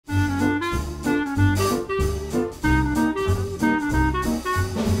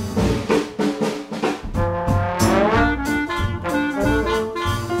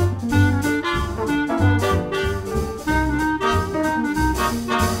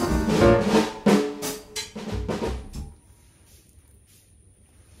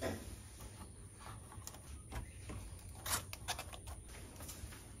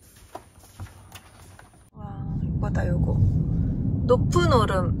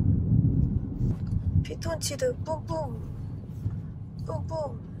높은오름 피톤치드 뿜뿜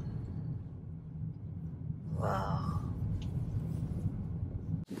뿜뿜. 와,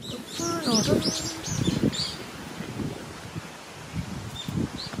 높은오름.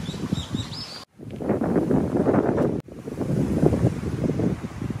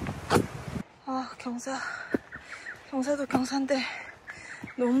 아, 경사도 경사인데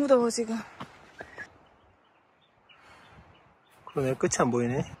너무 더워 지금. 그러네, 끝이 안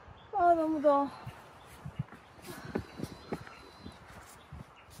보이네. 아, 너무 더워.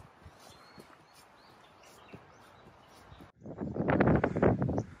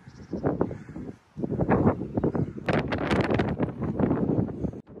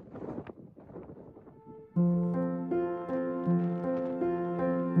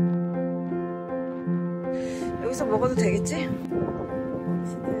 여기서 먹어도 되겠지?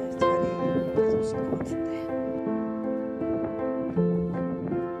 어르신들 자리 가져오실 것 같은데.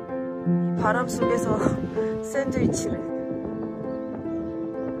 이 바람 속에서 샌드위치를.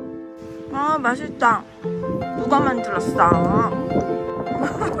 아, 맛있다. 누가 만들었어?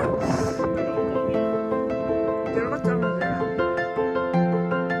 내가 짜면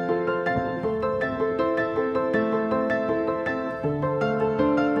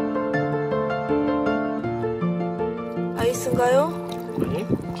아이스인가요? 아니?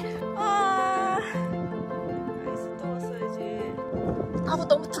 아, 아이스 떠왔어야지. 아,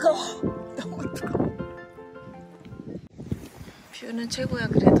 너무 뜨거워. 너무 뜨거워. 뷰는 최고야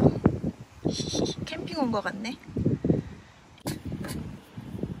그래도. 캠핑 온 것 같네.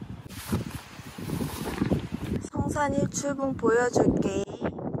 성산 일출봉 보여줄게.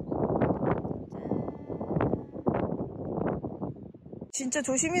 진짜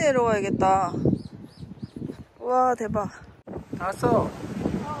조심히 내려가야겠다. 와, 대박. 다 왔어.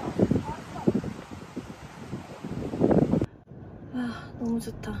 아, 너무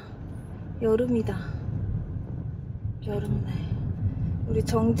좋다. 여름이다. 여름날. 우리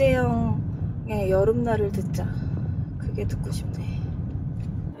정재영의 여름날을 듣자. 그게 듣고 싶네.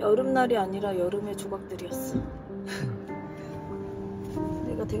 여름날이 아니라 여름의 조각들이었어.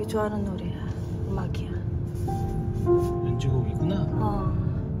 내가 되게 좋아하는 노래야. 음악이야. 연주곡이구나.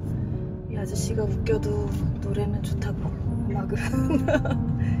 이 아저씨가 웃겨도 노래는 좋다고. 음악은.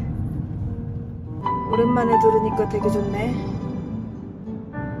 오랜만에 들으니까 되게 좋네.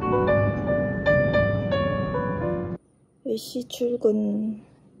 10시 출근.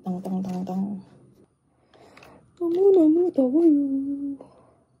 당당당당. 너무너무 더워요.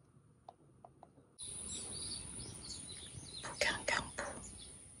 북양경부.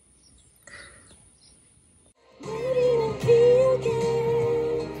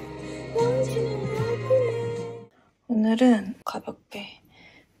 오늘은 가볍게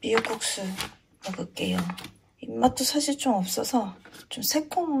미역국수 먹을게요. 입맛도 사실 좀 없어서 좀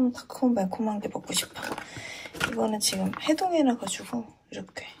새콤, 달콤, 매콤한 게 먹고 싶어. 이거는 지금 해동해놔가지고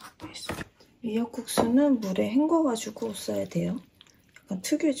이렇게 돼 있어요. 미역국수는 물에 헹궈가지고 써야 돼요. 약간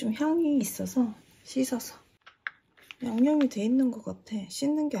특유의 좀 향이 있어서 씻어서. 양념이 돼 있는 것 같아.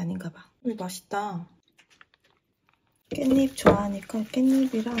 씻는 게 아닌가 봐. 맛있다. 깻잎 좋아하니까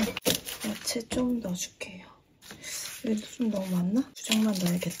깻잎이랑 야채 좀 넣어줄게요. 얘도 좀 너무 많나? 주장만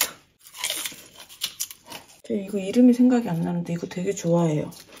넣어야겠다. 저 이거 이름이 생각이 안 나는데 이거 되게 좋아해요.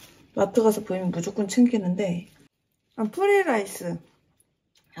 마트 가서 보이면 무조건 챙기는데. 프리라이스.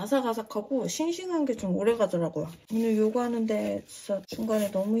 아삭아삭하고 싱싱한 게 좀 오래 가더라고요. 오늘 요구하는데 진짜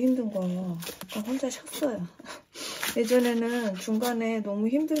중간에 너무 힘든 거예요. 약간 혼자 쉬었어요. 예전에는 중간에 너무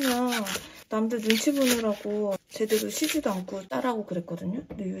힘들면 남들 눈치 보느라고 제대로 쉬지도 않고 따라하고 그랬거든요.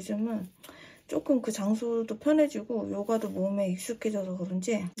 근데 요즘은 조금 그 장소도 편해지고 요가도 몸에 익숙해져서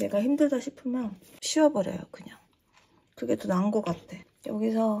그런지 내가 힘들다 싶으면 쉬어버려요, 그냥. 그게 더 나은 것 같아.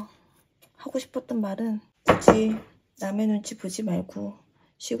 여기서 하고 싶었던 말은 굳이 남의 눈치 보지 말고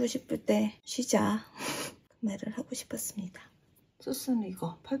쉬고 싶을 때 쉬자. 그 말을 하고 싶었습니다. 소스는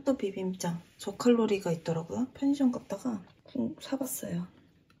이거 팔도 비빔장 저칼로리가 있더라고요. 편의점 갔다가 사봤어요.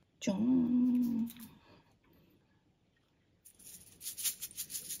 쭉.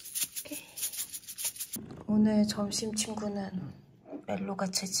 오늘 점심 친구는 멜로가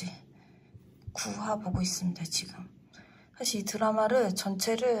체질 9화 보고 있습니다. 지금 사실 이 드라마를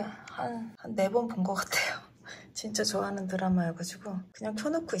전체를 한 4번 본 것 같아요. 진짜 좋아하는 드라마여가지고 그냥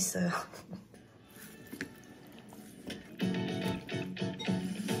켜놓고 있어요.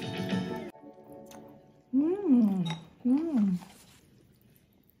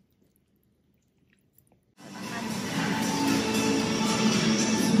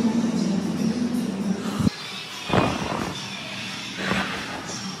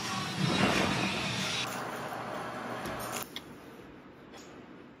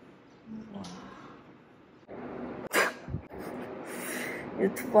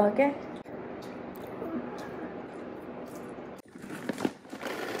 유튜브 하게?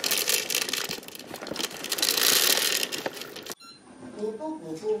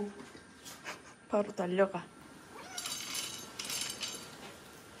 바로 달려가.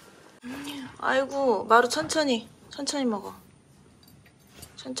 아이고, 마루 천천히 먹어.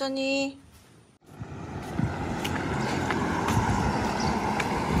 천천히.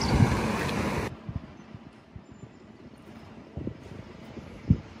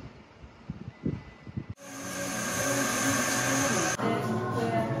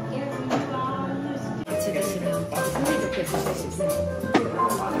 같이 드시면 손이 좋게 드실 수 있어요.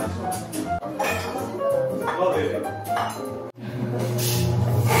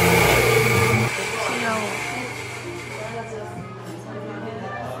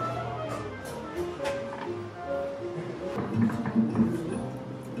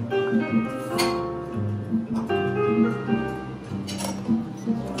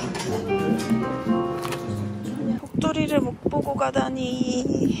 복돌이를 못 보고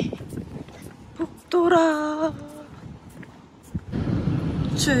가다니. 복돌아,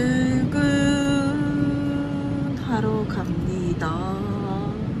 출근하러 갑니다.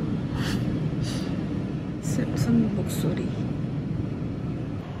 슬픈 목소리.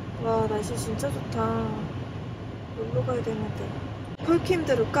 와, 날씨 진짜 좋다. 놀러 가야 되는데. 폴킴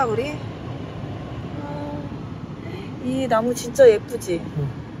들을까 우리? 이 나무 진짜 예쁘지?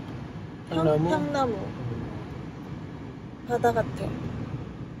 향나무? 향나무. 바다 같아.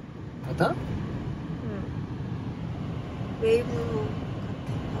 바다? 응. 웨이브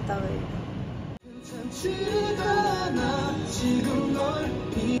같아. 바다 웨이브.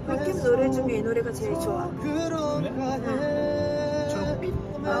 폴킴 노래 중에 이 노래가 제일 좋아.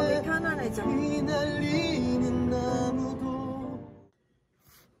 마음이 편안해져.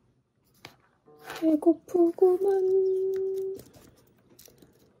 배고프구만.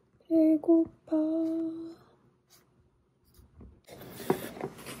 배고파.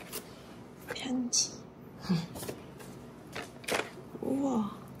 편지.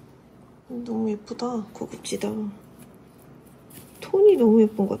 우와, 너무 예쁘다. 고급지다. 톤이 너무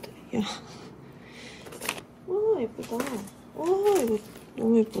예쁜 것 같아. 야, 와, 예쁘다. 와, 이거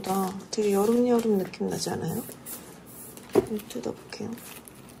너무 예쁘다. 되게 여름 느낌 나지 않아요? 뜯어볼게요.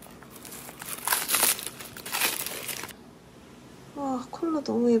 와, 컬러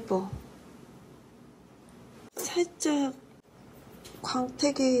너무 예뻐. 살짝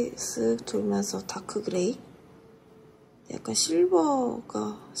광택이 쓱 돌면서 다크 그레이? 약간 실버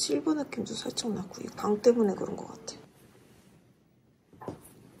느낌도 살짝 나고, 이 광 때문에 그런 것 같아.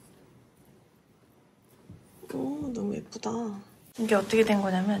 오, 너무 예쁘다. 이게 어떻게 된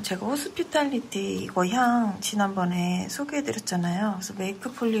거냐면, 제가 호스피탈리티 이거 향 지난번에 소개해드렸잖아요. 그래서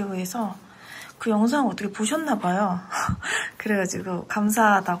메이크폴리오에서 그 영상 어떻게 보셨나봐요. 그래가지고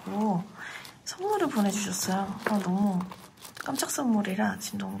감사하다고 선물을 보내주셨어요. 너무 깜짝 선물이라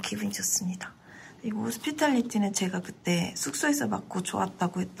지금 너무 기분이 좋습니다. 이거 호스피탈리티는 제가 그때 숙소에서 맡고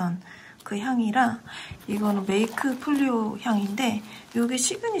좋았다고 했던 그 향이라, 이거는 메이크폴리오 향인데 이게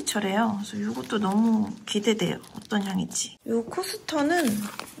시그니처래요. 그래서 이것도 너무 기대돼요. 어떤 향인지. 이 코스터는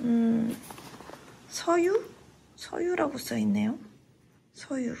서유라고 써있네요.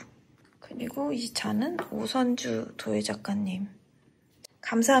 서유. 그리고 이 잔은 오선주 도예 작가님.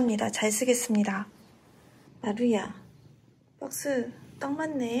 감사합니다. 잘 쓰겠습니다. 마루야, 박스 딱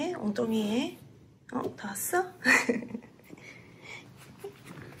맞네. 엉덩이에. 다 왔어?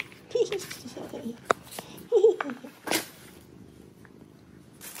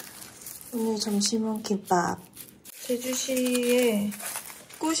 오늘 점심은 김밥. 제주시에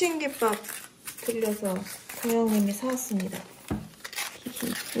꼬신김밥 들려서 고영님이 사왔습니다.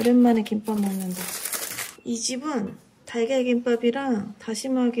 오랜만에 김밥 먹는다. 이 집은 달걀김밥이랑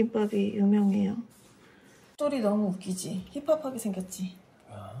다시마김밥이 유명해요. 스토리 너무 웃기지? 힙합하게 생겼지?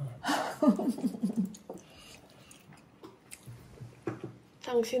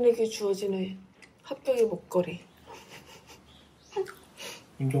 당신에게 주어지는 합격의 목걸이.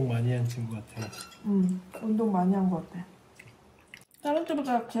 운동 많이 한 친구 같아. 운동 많이 한 것 같아. 다른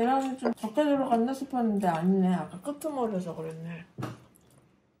때보다 계란이 좀 적게 들어갔나 싶었는데 아니네. 아까 끄트머리여서 그랬네.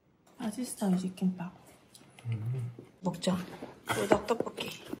 맛있어, 이 집 김밥. 먹자. 우리 떡볶이.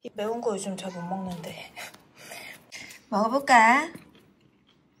 매운 거 요즘 잘 못 먹는데. 먹어볼까?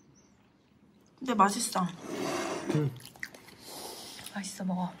 근데 맛있어. 맛있어,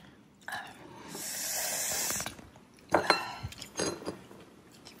 먹어.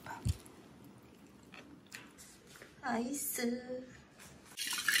 김밥. 아이스.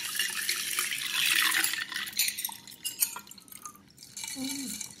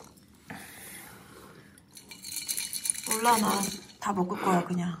 몰라, 나 다 먹을 거야.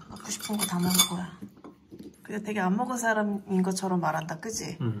 그냥 먹고 싶은 거 다 먹을 거야. 근데 되게 안 먹은 사람인 것처럼 말한다,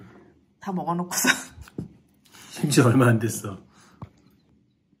 그지? 다 먹어놓고서. 심지어 얼마 안 됐어.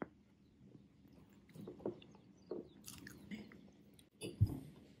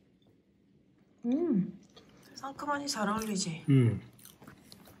 상큼하니 잘 어울리지?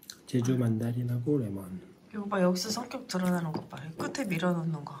 제주 만다린하고 레몬. 이거 봐, 여기서 성격 드러나는 거 봐. 끝에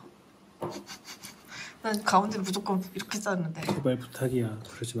밀어넣는 거. 난 가운데 무조건 이렇게 쌌는데. 제발 부탁이야.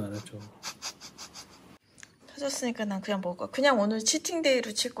 그러지 말아줘. 터졌으니까 난 그냥 먹을 거야. 그냥 오늘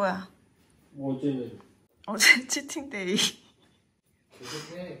치팅데이로 칠 거야. 어제는? 어제 치팅데이.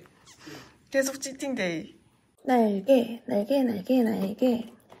 계속 치팅데이. 날개, 날개, 날개,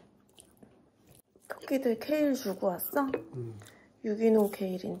 날개. 토끼들 케일 주고 왔어? 유기농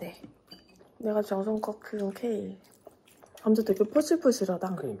케일인데. 내가 정성껏 키운 케일. 감자 되게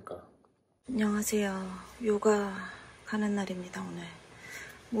포실포실하다. 그러니까. 안녕하세요. 요가 가는 날입니다, 오늘.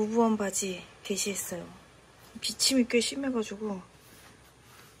 무브원 바지 게시했어요. 기침이 꽤 심해가지고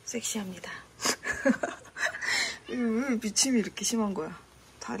섹시합니다. 왜 기침이 이렇게 심한 거야?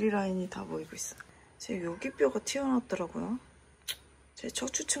 다리 라인이 다 보이고 있어. 제 여기뼈가 튀어나왔더라고요. 제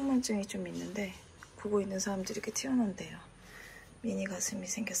척추측만증이 좀 있는데 그거 있는 사람들이 이렇게 튀어나온대요. 미니 가슴이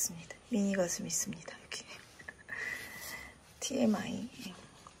생겼습니다. 미니 가슴이 있습니다, 여기. TMI.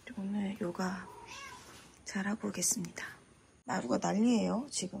 오늘 요가 잘하고 오겠습니다. 마루가 난리예요,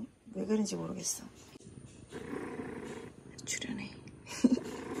 지금. 왜 그런지 모르겠어. 출연해.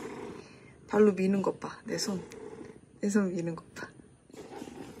 발로 미는 것 봐. 내 손 미는 것 봐.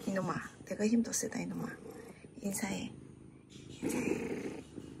 이놈아, 내가 힘 더 세다, 이놈아. 인사해.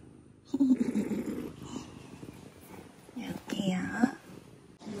 여기야.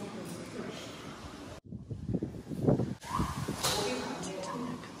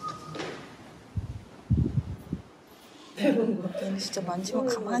 얘는 진짜 만지면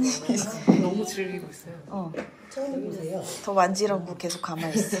가만히 있어. 너무 즐기고 있어요. 처음 해보세요. 더 만지라고 계속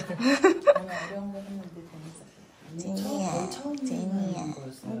가만히 있어. 저는 어려운 거 했는데 제니야, 제니야.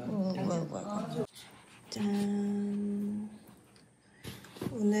 짠.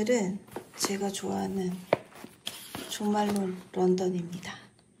 오늘은 제가 좋아하는 조말론런던입니다.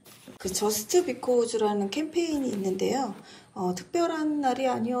 그 저스트 비코즈라는 캠페인이 있는데요. 특별한 날이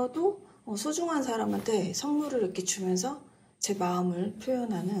아니어도 소중한 사람한테 선물을 이렇게 주면서 제 마음을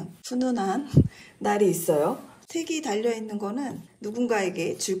표현하는 훈훈한 날이 있어요. 색이 달려있는 거는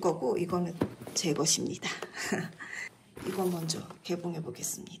누군가에게 줄 거고 이거는 제 것입니다. 이거 먼저 개봉해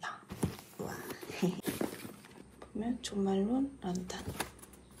보겠습니다. 우와. 보면 조말론런던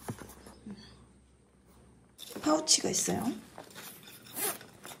파우치가 있어요.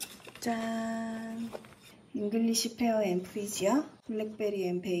 짠. 잉글리시 페어 앤 프리지아, 블랙베리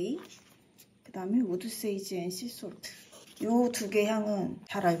앤 베이, 그 다음에 우드 세이지 앤 씨솔트. 요 두 개 향은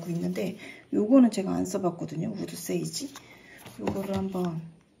잘 알고 있는데 요거는 제가 안 써봤거든요. 우드 세이지. 요거를 한번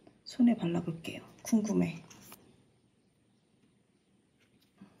손에 발라볼게요. 궁금해.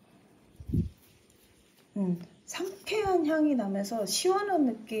 상쾌한 향이 나면서 시원한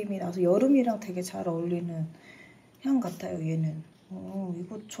느낌이 나서 여름이랑 되게 잘 어울리는 향 같아요, 얘는.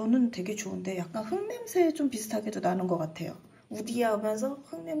 이거 저는 되게 좋은데 약간 흙냄새 좀 비슷하게도 나는 것 같아요. 우디하면서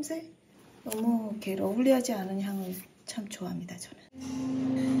흙냄새? 너무 이렇게 러블리하지 않은 향을 참 좋아합니다, 저는.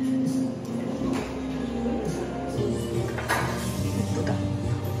 예쁘다.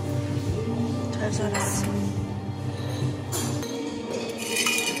 잘 자랐어.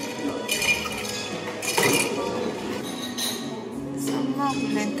 썸머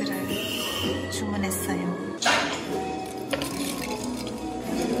블렌드를 주문했어요.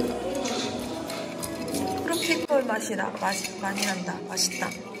 트로피컬 맛이 많이 난다. 맛있다.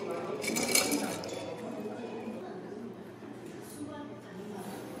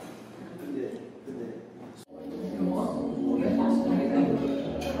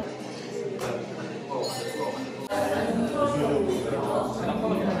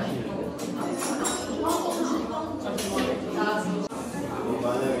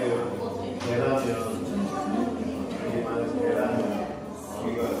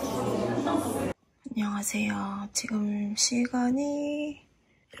 안녕하세요. 지금 시간이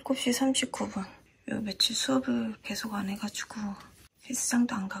 7시 39분. 요 며칠 수업을 계속 안 해가지고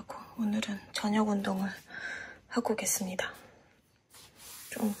헬스장도 안 가고 오늘은 저녁 운동을 하고 오겠습니다.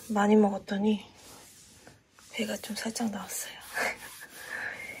 좀 많이 먹었더니 배가 좀 살짝 나왔어요.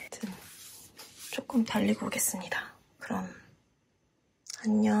 하여튼 조금 달리고 오겠습니다. 그럼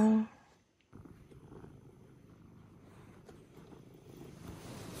안녕.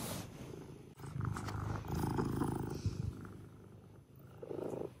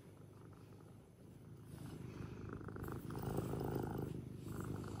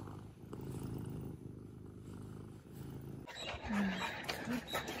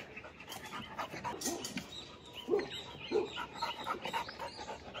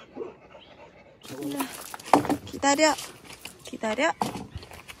 기다려. 기다려.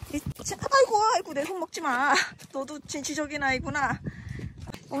 아이고 내 손 먹지 마. 너도 진취적인 아이구나.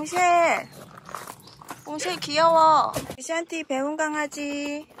 옹쉐 귀여워. 샨티 배운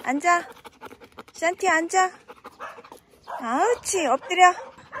강아지. 앉아. 샨티 앉아. 아우치 엎드려.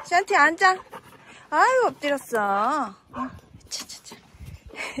 샨티 앉아. 아유 엎드렸어. 차차차.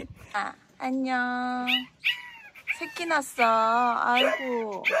 아, 안녕. 새끼 났어.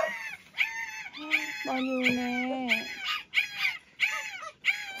 아이고 많이 우네.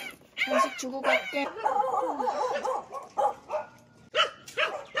 간식 주고 갈게.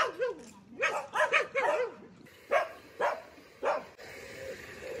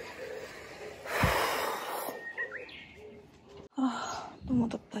 아, 너무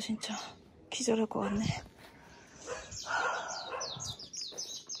덥다 진짜. 기절할 것 같네.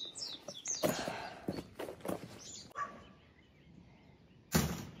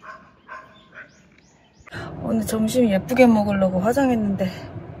 오늘 점심 예쁘게 먹으려고 화장했는데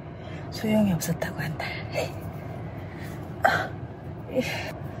소용이 없었다고 한다.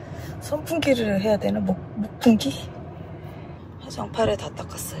 선풍기를 해야 되나? 목풍기? 화장팔에 다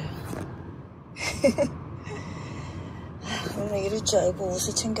닦았어요. 오늘 이럴 줄 알고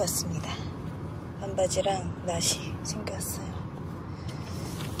옷을 챙겨왔습니다. 반바지랑 나시 챙겨왔어요.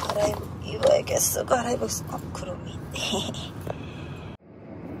 입어야겠어. 갈아입었어. 그럼이.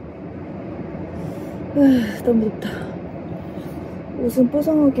 너무 덥다. 옷은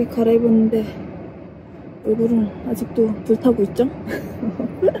뽀송하게 갈아입었는데 얼굴은 아직도 불타고 있죠?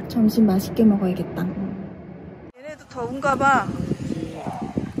 점심 맛있게 먹어야겠다. 얘네도 더운가 봐.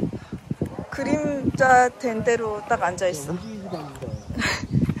 그림자 된 대로 딱 앉아있어.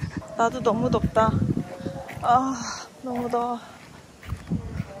 나도 너무 덥다. 아, 너무 더워.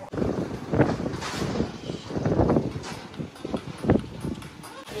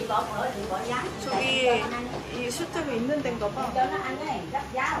 저기 이 슈트가 있는 데인가 봐.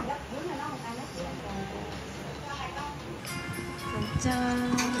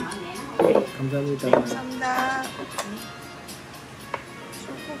 짠. 감사합니다. 감사합니다. 소고기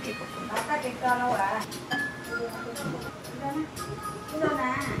볶음.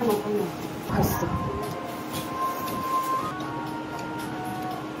 맛있어.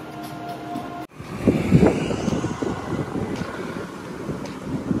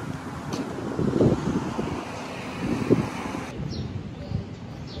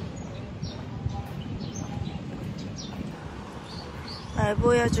 날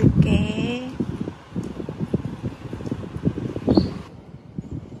보여줄게.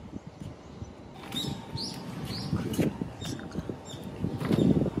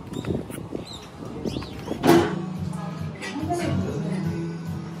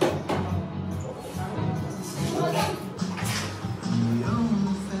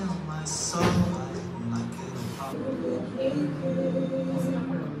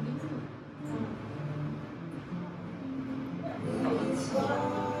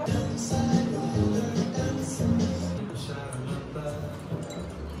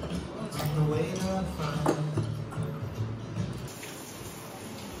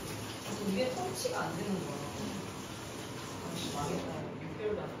 이게 터치가 안 되는 거야. 망했다.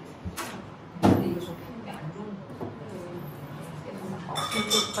 6개월도 안 됐어. 근데 이거 접히는 게 안 좋은 거야.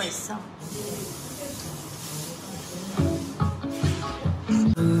 이거가 있어.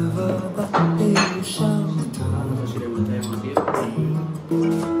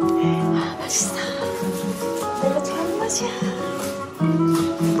 아, 맛있어. 내가 좋아하는 맛이야.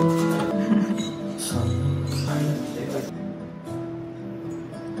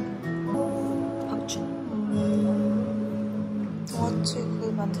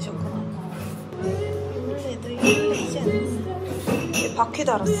 그 만드셨구나. 원래도 힘들지 않았어. 얘 바퀴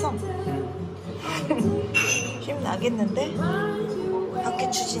달았어. 힘 나겠는데?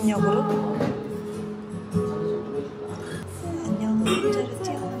 바퀴 추진력으로. 안녕, 혼자로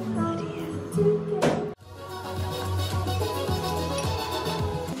뛰어오는 말이야.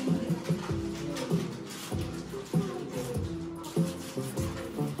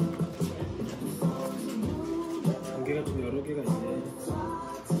 단계가 좀 여러 개가 있네.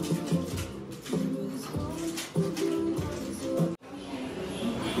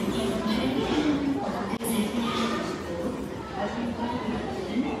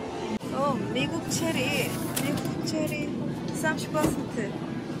 미국 체리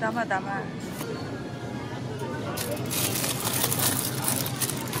 30% 남아.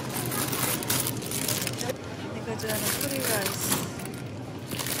 내가 좋아하는 프리라이스.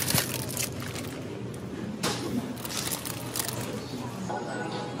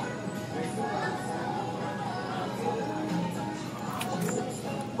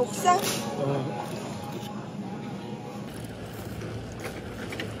 복사?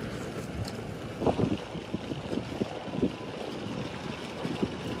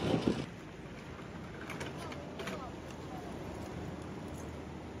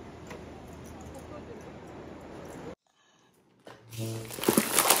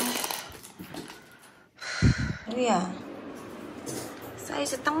 우리야,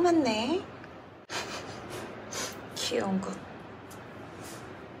 사이즈 딱 맞네. 귀여운 것.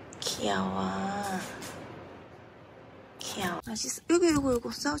 귀여워. 귀여워. 맛있어.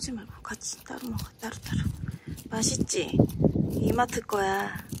 요거 싸우지 말고 같이 따로 먹어. 따로. 맛있지? 이마트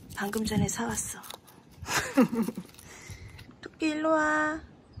거야. 방금 전에 사왔어. 토끼 일로 와.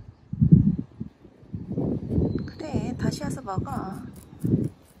 그래, 다시 와서 먹어.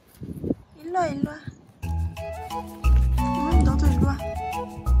 일로 와. 너도 일로 와.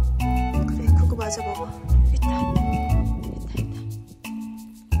 그래, 그거 맞아 먹어. 있다.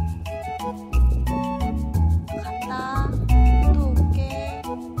 간다. 또 올게.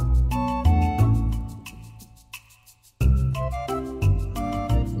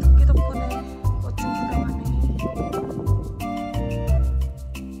 토끼 덕분에 멋진 구경하네.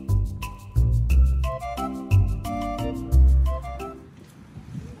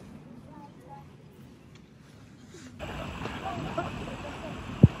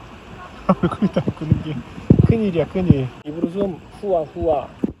 얼굴이 다 끄는 게 큰일이야, 큰일. 입으로 숨 후아.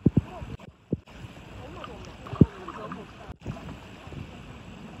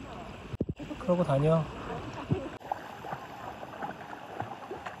 그러고 다녀.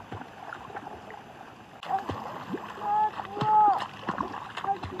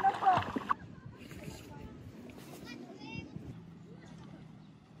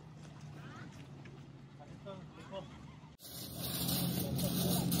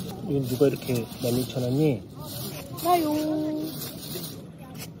 이건 누가 이렇게 많이 쳐놨니? 나요.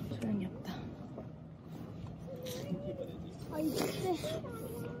 소용이 없다.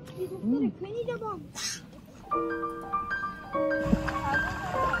 이거 괜히 잡아.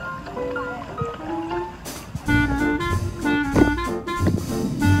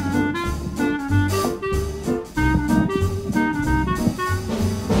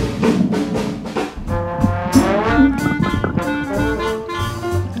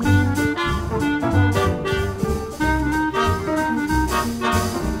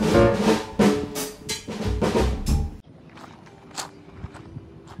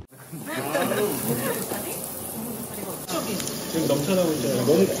 지금 넘쳐나고 있잖아.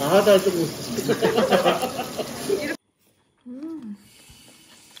 너무 과하다 조금.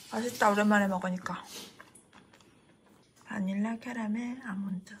 맛있다. 오랜만에 먹으니까. 바닐라, 캐러멜,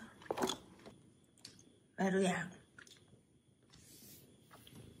 아몬드. 마루야.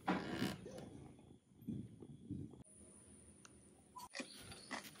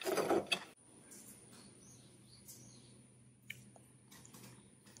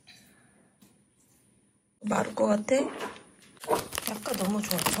 마를 것 같아? 약과 너무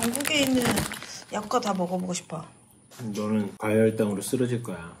좋아. 전국에 있는 약과 다 먹어보고 싶어. 너는 과열당으로 쓰러질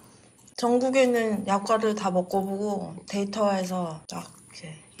거야. 전국에 있는 약과를 다 먹어보고 데이터화해서 딱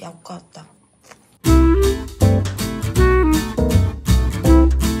이렇게 약과 딱